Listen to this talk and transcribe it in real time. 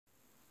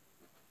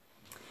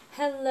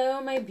Hello,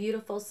 my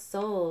beautiful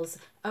souls.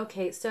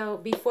 Okay, so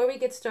before we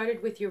get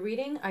started with your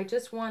reading, I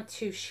just want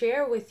to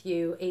share with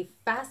you a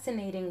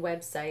fascinating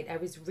website I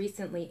was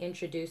recently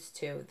introduced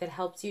to that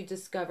helps you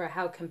discover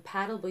how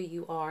compatible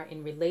you are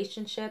in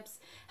relationships,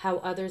 how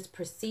others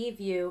perceive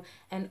you,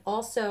 and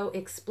also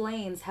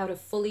explains how to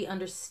fully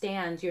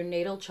understand your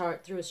natal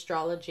chart through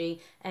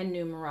astrology and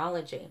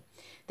numerology.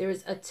 There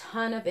is a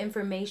ton of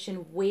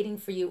information waiting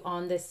for you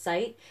on this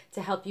site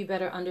to help you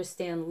better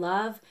understand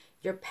love,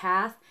 your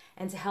path,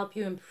 and to help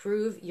you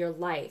improve your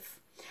life.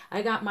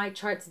 I got my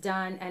charts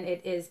done and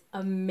it is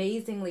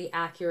amazingly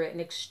accurate and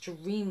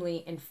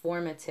extremely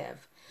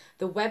informative.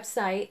 The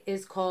website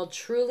is called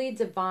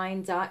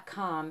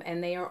trulydivine.com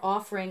and they are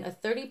offering a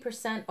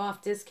 30%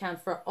 off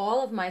discount for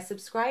all of my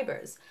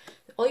subscribers.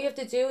 All you have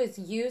to do is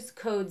use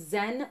code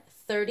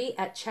ZEN30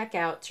 at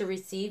checkout to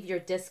receive your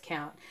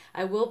discount.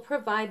 I will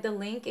provide the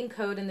link and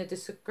code in the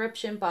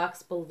description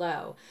box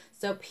below.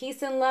 So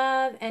peace and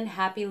love and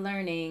happy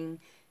learning.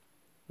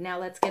 Now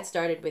let's get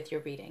started with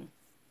your reading.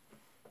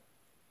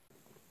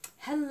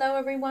 Hello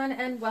everyone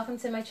and welcome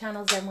to my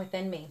channel Zen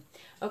Within Me.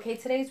 Okay,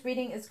 today's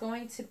reading is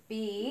going to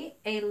be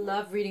a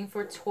love reading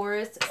for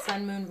Taurus,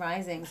 Sun, Moon,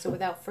 Rising. So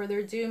without further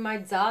ado, my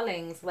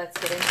darlings, let's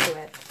get into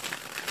it.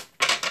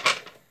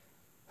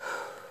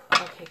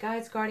 Okay,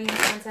 guides, guardians,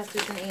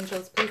 ancestors, and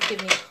angels, please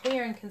give me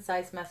clear and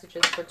concise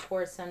messages for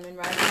Taurus, Sun, Moon,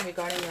 Rising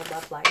regarding their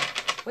love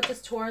life. What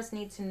does Taurus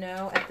need to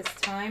know at this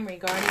time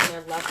regarding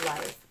their love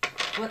life?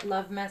 What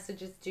love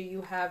messages do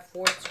you have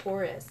for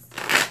Taurus?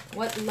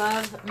 What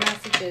love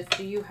messages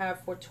do you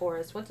have for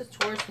Taurus? What does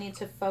Taurus need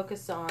to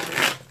focus on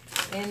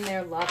in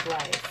their love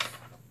life?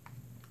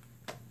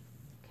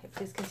 Okay,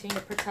 please continue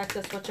to protect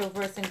us, watch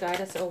over us, and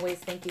guide us always.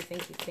 Thank you,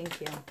 thank you, thank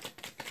you.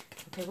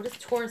 Okay, what does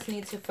Taurus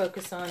need to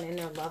focus on in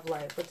their love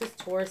life? What does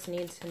Taurus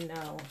need to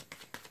know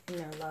in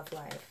their love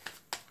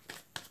life?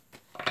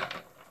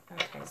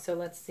 Okay, so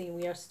let's see.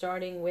 We are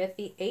starting with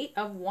the Eight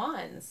of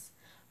Wands.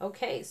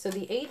 Okay, so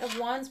the Eight of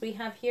Wands we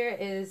have here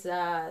is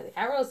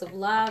arrows of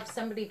love,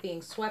 somebody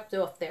being swept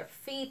off their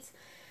feet,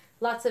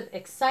 lots of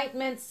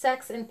excitement,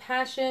 sex and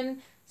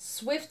passion,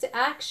 swift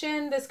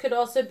action. This could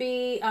also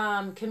be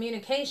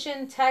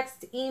communication,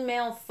 text,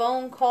 email,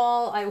 phone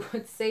call. I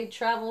would say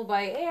travel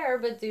by air,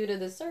 but due to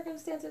the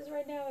circumstances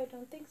right now, I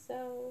don't think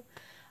so.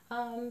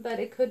 But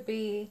it could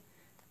be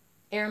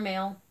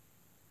airmail,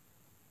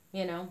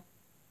 you know,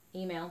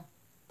 email,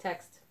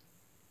 text,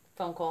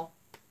 phone call.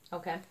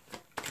 Okay.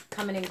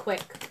 Coming in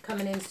quick,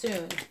 coming in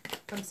soon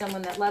from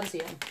someone that loves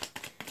you.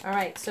 All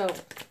right, so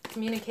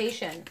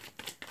communication.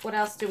 What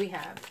else do we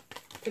have?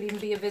 Could even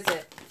be a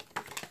visit.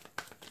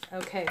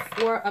 Okay,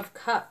 Four of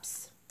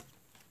Cups.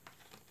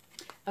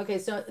 Okay,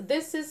 so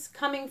this is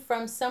coming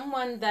from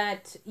someone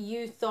that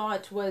you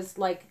thought was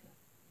like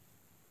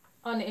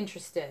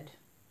uninterested.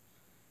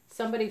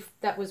 Somebody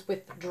that was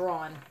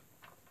withdrawn.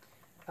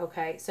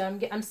 Okay, so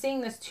I'm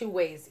seeing this two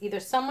ways. Either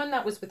someone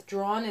that was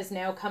withdrawn is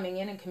now coming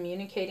in and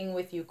communicating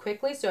with you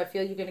quickly, so I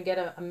feel you're going to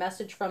get a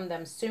message from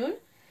them soon.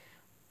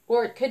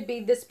 Or it could be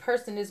this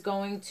person is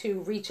going to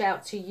reach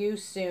out to you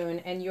soon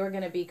and you're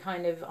going to be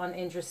kind of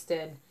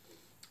uninterested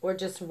or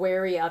just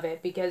wary of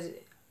it. Because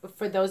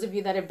for those of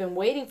you that have been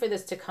waiting for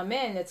this to come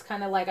in, it's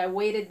kind of like I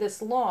waited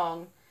this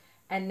long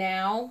and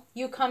now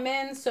you come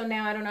in, so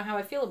now I don't know how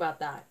I feel about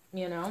that,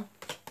 you know?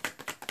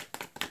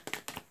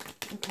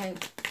 Okay.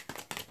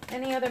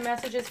 Any other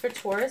messages for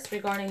Taurus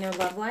regarding their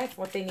love life?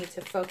 What they need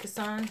to focus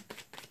on?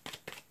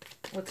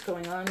 What's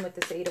going on with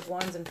this Eight of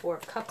Wands and Four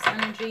of Cups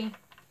energy?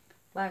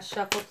 Last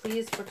shuffle,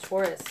 please, for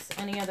Taurus.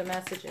 Any other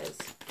messages?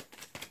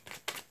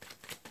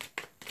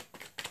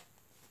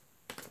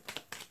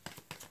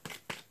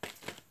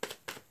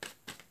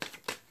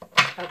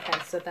 Okay,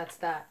 so that's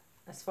that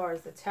as far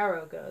as the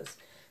tarot goes.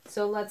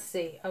 So let's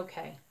see.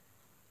 Okay.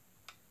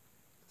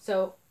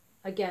 So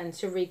again,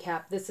 to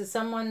recap, this is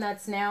someone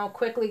that's now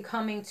quickly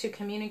coming to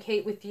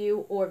communicate with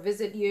you or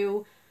visit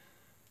you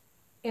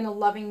in a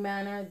loving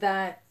manner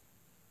that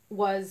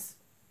was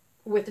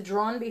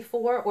withdrawn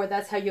before, or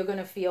that's how you're going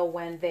to feel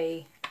when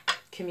they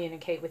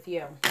communicate with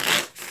you.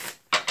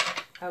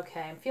 Okay,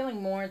 I'm feeling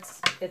more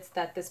it's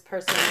that this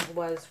person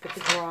was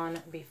withdrawn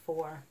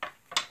before.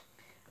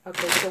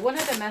 Okay, so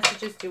what other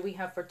messages do we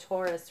have for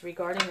Taurus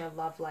regarding their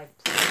love life,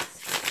 please?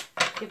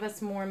 Give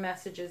us more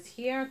messages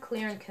here,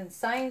 clear and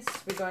concise,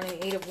 regarding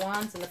the Eight of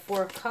Wands and the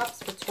Four of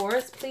Cups for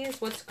Taurus, please.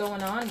 What's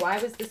going on? Why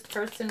was this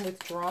person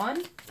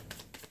withdrawn?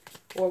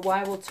 Or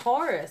why will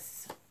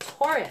Taurus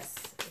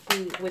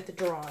be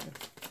withdrawn?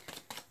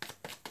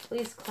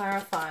 Please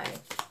clarify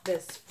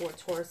this for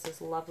Taurus's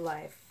love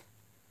life.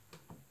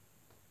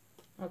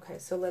 Okay,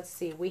 so let's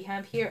see. We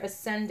have here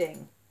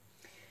ascending.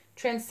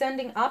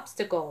 Transcending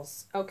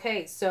obstacles.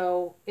 Okay,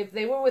 so if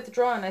they were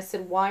withdrawn, I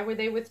said, why were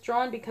they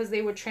withdrawn? Because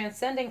they were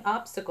transcending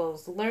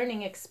obstacles,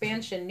 learning,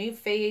 expansion, new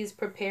phase,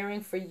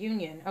 preparing for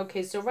union.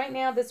 Okay, so right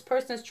now this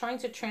person is trying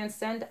to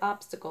transcend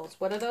obstacles.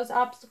 What are those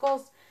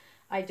obstacles?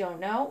 I don't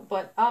know,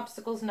 but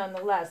obstacles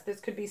nonetheless.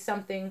 This could be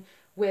something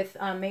with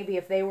maybe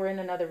if they were in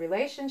another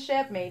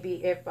relationship,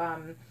 maybe if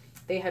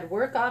They had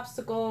work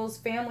obstacles,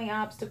 family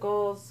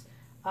obstacles,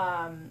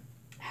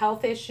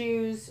 health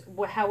issues,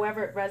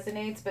 however it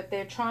resonates, but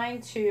they're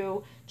trying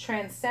to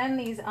transcend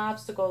these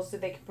obstacles so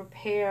they can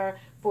prepare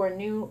for a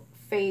new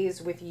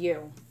phase with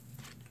you.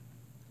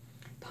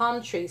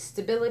 Palm tree,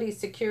 stability,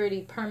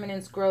 security,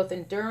 permanence, growth,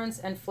 endurance,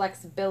 and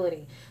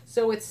flexibility.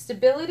 So with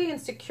stability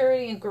and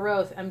security and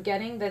growth, I'm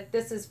getting that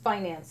this is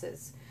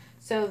finances.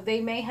 So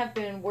they may have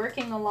been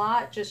working a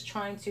lot, just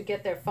trying to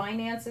get their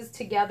finances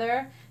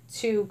together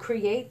to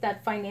create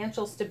that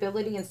financial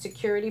stability and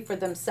security for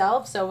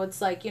themselves. So it's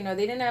like, you know,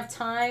 they didn't have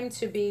time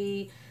to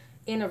be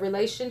in a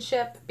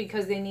relationship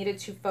because they needed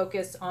to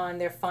focus on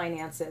their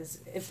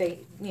finances. If they,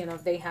 you know,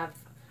 they have,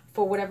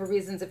 for whatever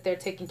reasons, if they're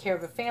taking care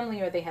of a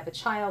family or they have a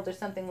child or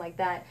something like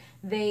that,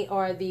 they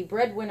are the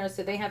breadwinner,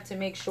 so they have to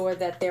make sure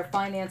that their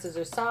finances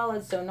are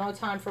solid. So no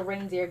time for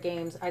reindeer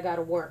games. I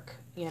gotta work,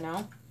 you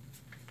know.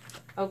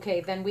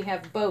 Okay, then we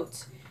have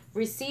boat.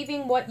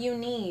 Receiving what you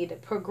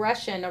need,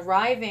 progression,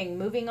 arriving,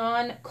 moving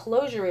on,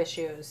 closure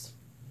issues.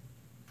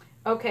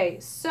 Okay,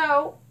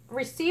 so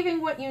receiving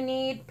what you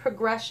need,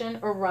 progression,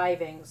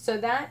 arriving. So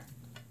that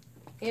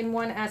in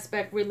one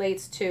aspect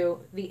relates to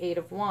the Eight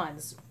of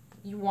Wands.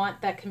 You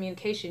want that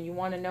communication. You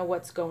want to know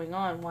what's going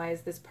on. Why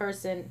has this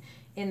person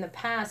in the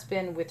past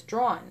been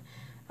withdrawn?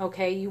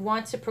 Okay, you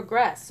want to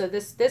progress. So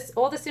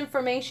all this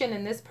information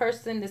and this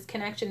person, this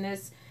connection,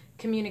 this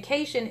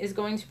communication is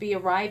going to be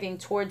arriving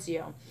towards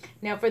you.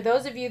 Now, for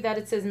those of you that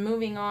it says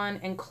moving on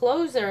and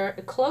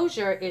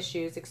closure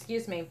issues,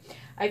 excuse me,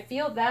 I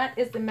feel that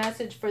is the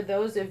message for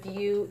those of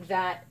you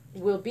that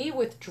will be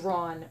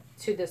withdrawn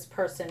to this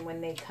person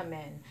when they come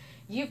in.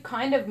 You've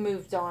kind of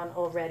moved on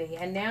already,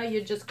 and now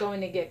you're just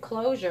going to get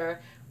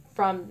closure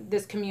from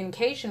this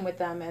communication with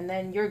them, and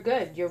then you're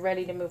good. You're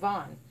ready to move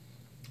on.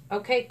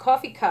 Okay,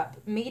 coffee cup,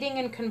 meeting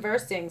and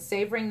conversing,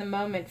 savoring the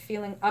moment,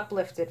 feeling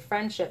uplifted,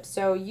 friendship.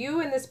 So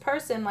you and this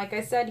person, like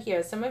I said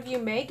here, some of you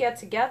may get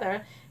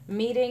together,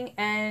 meeting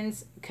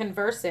and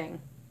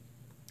conversing.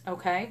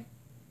 Okay?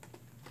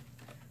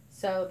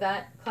 So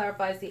that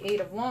clarifies the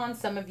Eight of Wands.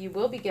 Some of you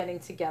will be getting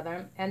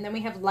together. And then we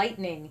have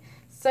lightning,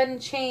 sudden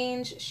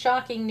change,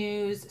 shocking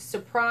news,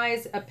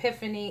 surprise,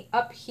 epiphany,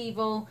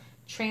 upheaval,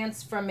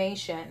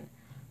 transformation.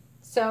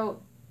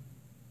 So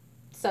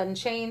sudden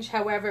change,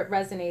 however it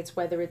resonates,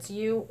 whether it's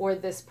you or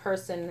this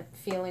person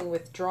feeling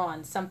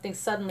withdrawn. Something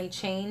suddenly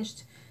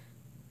changed.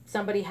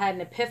 Somebody had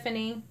an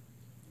epiphany,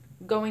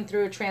 going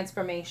through a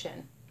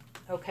transformation.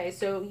 Okay,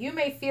 so you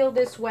may feel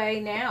this way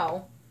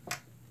now,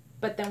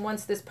 but then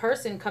once this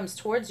person comes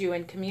towards you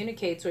and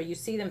communicates, or you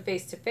see them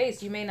face to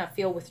face, you may not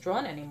feel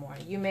withdrawn anymore.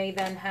 You may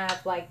then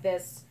have like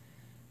this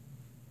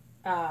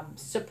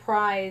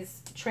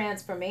surprise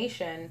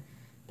transformation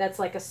that's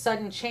like a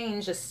sudden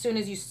change. As soon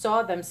as you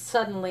saw them,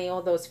 suddenly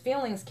all those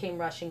feelings came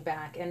rushing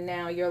back. And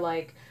now you're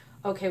like,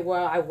 okay,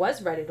 well, I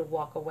was ready to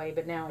walk away,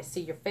 but now I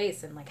see your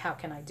face and like, how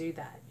can I do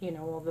that? You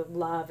know, all the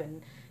love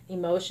and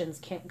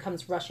emotions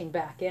comes rushing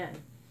back in.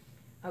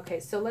 Okay,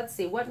 so let's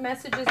see. What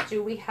messages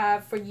do we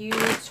have for you,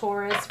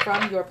 Taurus,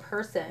 from your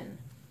person?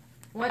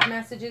 What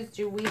messages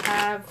do we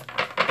have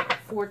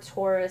for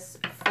Taurus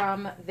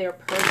from their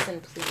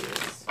person,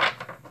 please?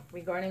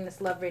 Regarding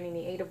this love reading,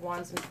 the Eight of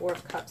Wands and Four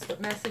of Cups. What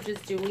messages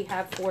do we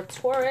have for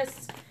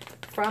Taurus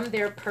from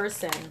their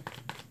person?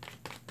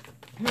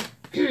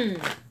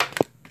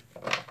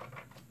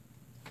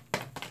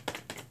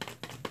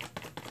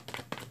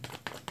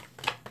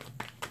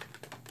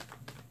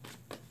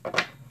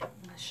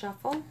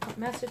 Shuffle. What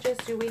messages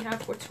do we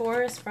have for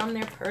Taurus from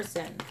their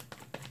person?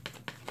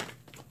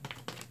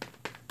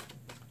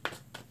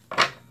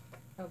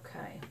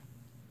 Okay.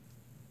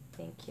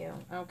 Thank you.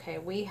 Okay,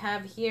 we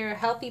have here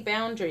healthy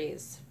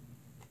boundaries.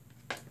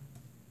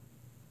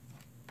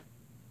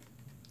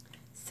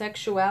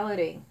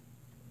 Sexuality.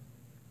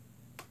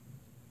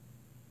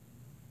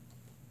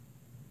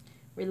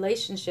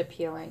 Relationship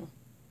healing.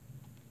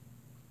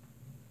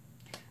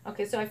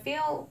 Okay, so I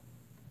feel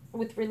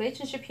with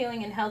relationship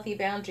healing and healthy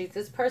boundaries,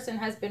 this person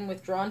has been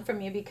withdrawn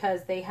from you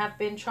because they have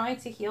been trying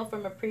to heal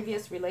from a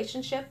previous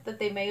relationship that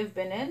they may have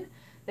been in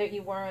that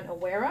you weren't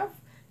aware of.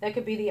 That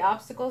could be the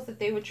obstacles that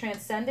they were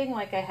transcending,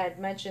 like I had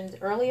mentioned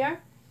earlier.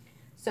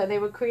 So they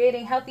were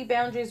creating healthy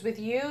boundaries with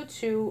you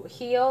to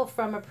heal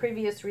from a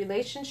previous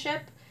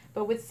relationship.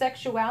 But with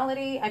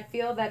sexuality, I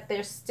feel that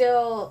they're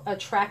still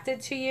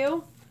attracted to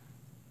you.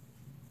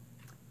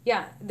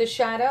 Yeah, the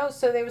shadow.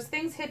 So there was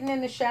things hidden in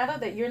the shadow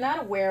that you're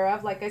not aware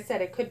of. Like I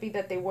said, it could be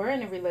that they were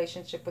in a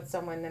relationship with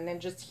someone and then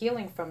just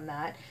healing from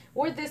that.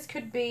 Or this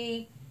could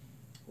be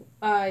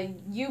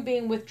you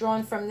being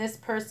withdrawn from this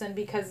person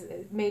because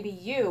maybe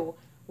you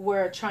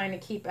were trying to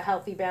keep a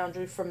healthy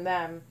boundary from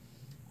them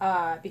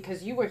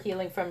because you were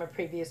healing from a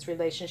previous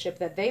relationship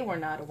that they were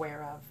not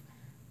aware of.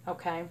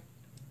 Okay?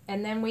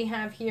 And then we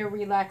have here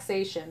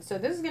relaxation. So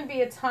this is going to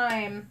be a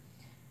time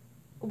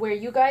where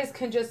you guys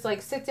can just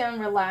like sit down,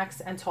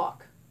 relax, and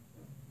talk.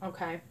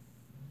 Okay?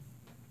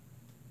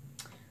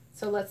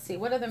 So let's see.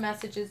 What other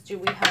messages do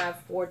we have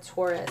for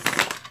Taurus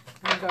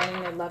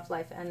regarding their love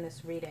life and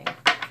this reading?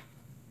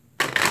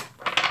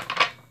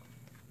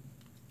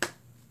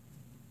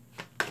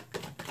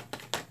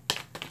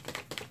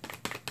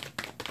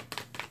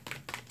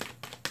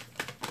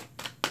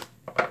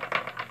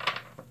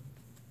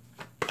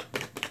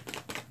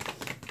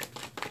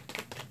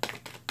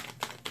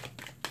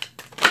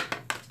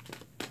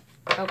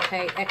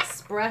 Okay,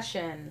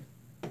 expression.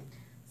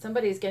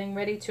 Somebody's getting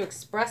ready to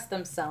express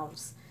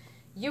themselves.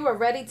 You are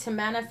ready to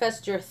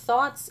manifest your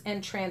thoughts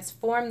and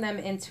transform them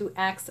into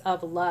acts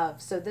of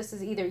love. So this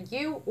is either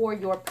you or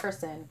your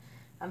person.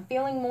 I'm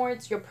feeling more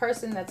it's your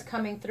person that's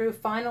coming through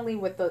finally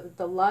with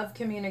the love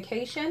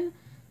communication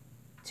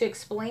to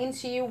explain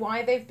to you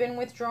why they've been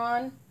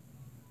withdrawn.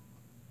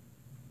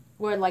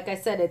 Where, like I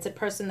said, it's a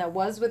person that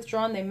was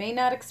withdrawn. They may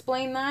not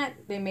explain that.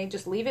 They may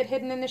just leave it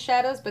hidden in the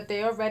shadows, but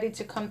they are ready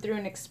to come through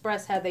and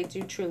express how they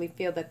do truly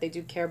feel that they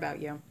do care about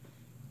you.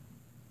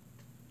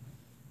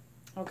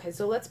 Okay,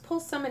 so let's pull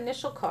some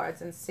initial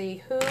cards and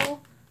see who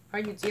are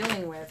you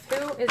dealing with.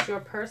 Who is your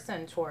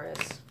person,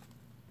 Taurus?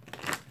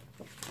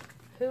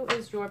 Who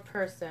is your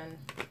person?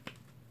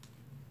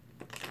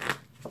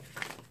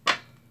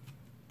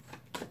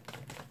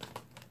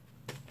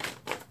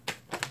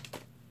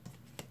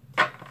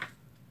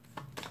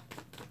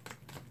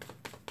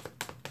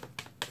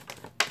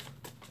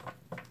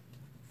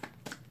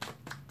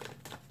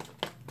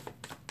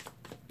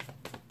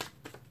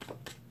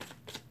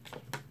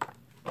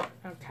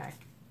 Okay,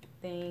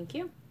 thank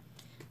you.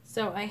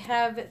 So I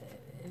have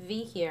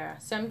V here.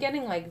 So I'm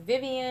getting like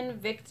Vivian,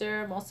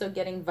 Victor. I'm also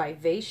getting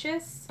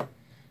vivacious.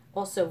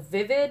 Also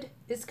vivid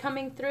is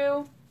coming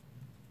through.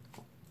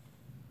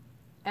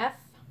 F.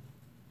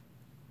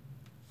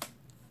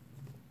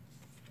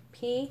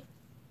 P.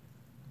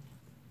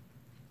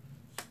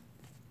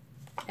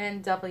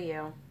 And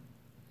W.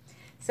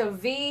 So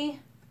VFW.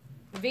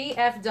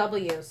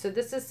 So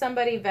this is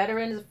somebody,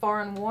 veteran of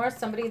foreign war,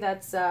 somebody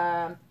that's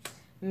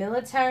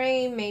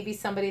military, maybe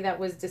somebody that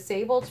was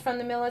disabled from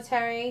the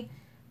military,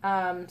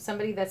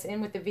 somebody that's in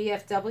with the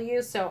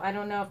VFW. So I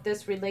don't know if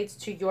this relates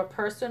to your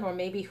person or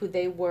maybe who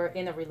they were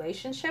in a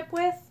relationship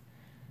with.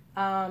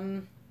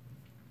 The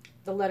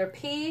letter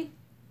P.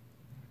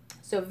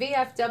 So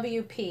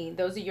VFWP,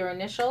 those are your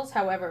initials,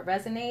 however it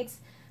resonates.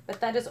 But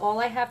that is all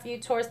I have for you,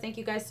 Taurus. Thank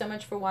you guys so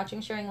much for watching,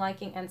 sharing,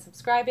 liking, and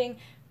subscribing.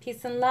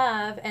 Peace and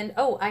love. And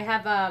oh, I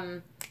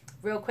have,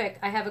 real quick,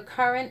 I have a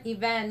current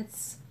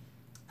events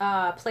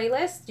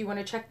playlist. You want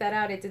to check that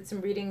out? I did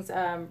some readings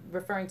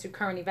referring to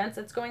current events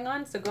that's going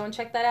on. So go and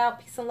check that out.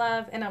 Peace and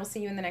love, and I will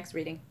see you in the next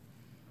reading.